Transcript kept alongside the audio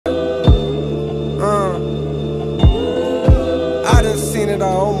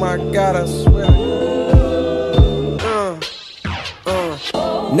my God, I swear.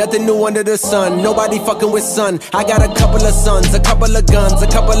 Nothing new under the sun, nobody fucking with sun. I got a couple of sons, a couple of guns, a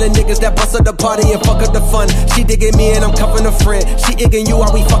couple of niggas that bust up the party and fuck up the fun. She digging me and I'm cuffing a friend. She igging you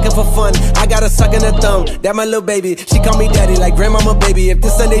while we fucking for fun. I got a suck in her thumb, that my little baby. She call me daddy like grandmama baby. If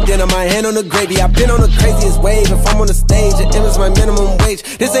this Sunday dinner, my hand on the gravy. I've been on the craziest wave. If I'm on the stage, it was my minimum wage.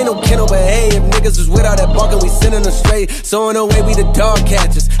 This ain't no kennel, but hey, if niggas was without that barking, we sending them straight. So in a way, we the dog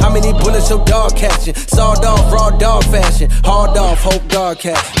catchers. How many bullets your dog catching? Sawed off, raw dog fashion. Hard off, hope dog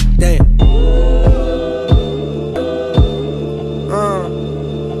catch. Damn.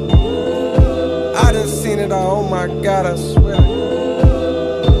 I done seen it all, oh my God, I swear.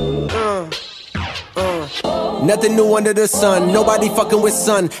 Nothing new under the sun, nobody fucking with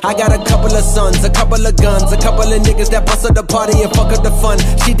sun. I got a couple of sons, a couple of guns, a couple of niggas that bust up the party and fuck up the fun.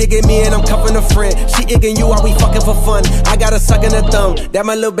 She digging me and I'm cuffing a friend. She igging you while we fucking for fun. I got a suck in her thumb, that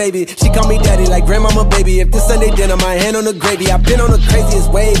my little baby. She call me daddy like grandmama baby. If this Sunday dinner, my hand on the gravy. I've been on the craziest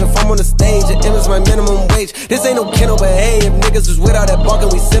wave. If I'm on the stage, it was my minimum wage. This ain't no kennel, but hey, if niggas was without that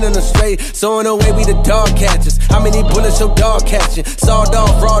barking, we sending them straight. So in a way, we the dog catchers. How many bullets your dog catching? Sawed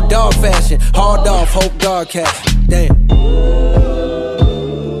off, raw dog fashion. Hard off, hope dog catch. Damn.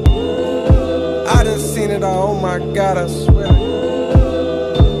 I done seen it all, oh my God, I swear.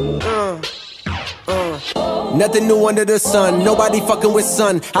 Nothing new under the sun, nobody fucking with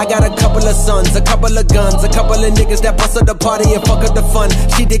sun. I got a couple of sons, a couple of guns, a couple of niggas that bust up the party and fuck up the fun.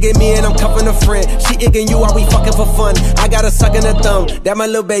 She digging me and I'm cuffing a friend. She igging you while we fucking for fun. I got a suck in her thumb, that my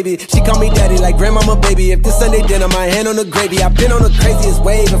little baby. She call me daddy like grandmama baby. If this Sunday dinner, my hand on the gravy. I've been on the craziest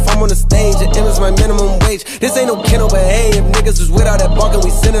wave. If I'm on the stage, it was my minimum wage. This ain't no kennel, but hey, if niggas was without that barking,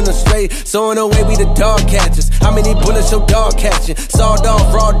 we sending them straight. So in a way, we the dog catchers. How many bullets your dog catching? Sawed off,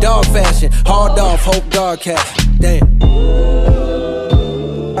 raw dog fashion. Hard off, hope dog catch. Damn.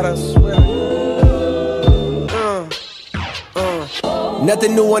 I swear.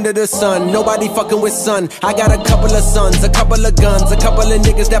 Nothing new under the sun, nobody fucking with sun. I got a couple of sons, a couple of guns, a couple of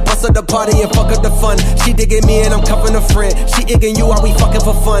niggas that bust up the party and fuck up the fun. She digging me and I'm cuffing a friend. She igging you while we fucking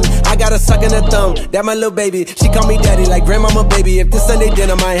for fun. I got a suck in her thumb, that my little baby. She call me daddy like grandmama baby. If this Sunday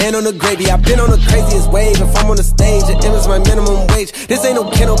dinner, my hand on the gravy. I've been on the craziest wave. If I'm on the stage, it was my minimum wage. This ain't no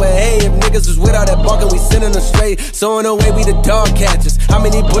kennel, but hey, if niggas was without that barking, we sending them straight. So in a way, we the dog catchers. How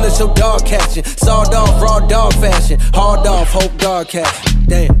many bullets your dog catching? Sawed off, raw dog fashion. Hard off, hope dog catch.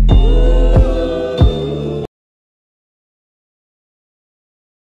 Damn.